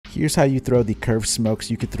Here's how you throw the curve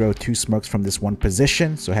smokes. You could throw 2 smokes from this one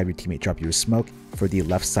position, so have your teammate drop you a smoke. For the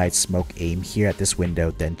left side smoke, aim here at this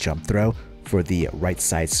window, then jump throw. For the right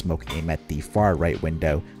side smoke, aim at the far right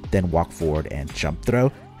window, then walk forward and jump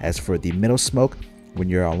throw. As for the middle smoke, when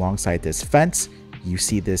you're alongside this fence, you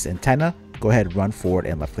see this antenna, go ahead, run forward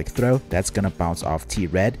and left click throw. That's gonna bounce off T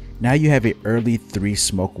red. Now you have an early 3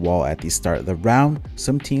 smoke wall at the start of the round.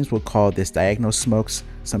 Some teams will call this diagonal smokes,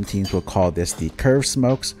 some teams will call this the curve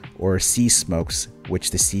smokes or C smokes,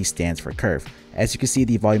 which the C stands for curve. As you can see,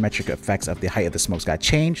 the volumetric effects of the height of the smokes got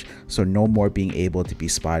changed, so no more being able to be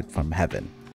spotted from heaven.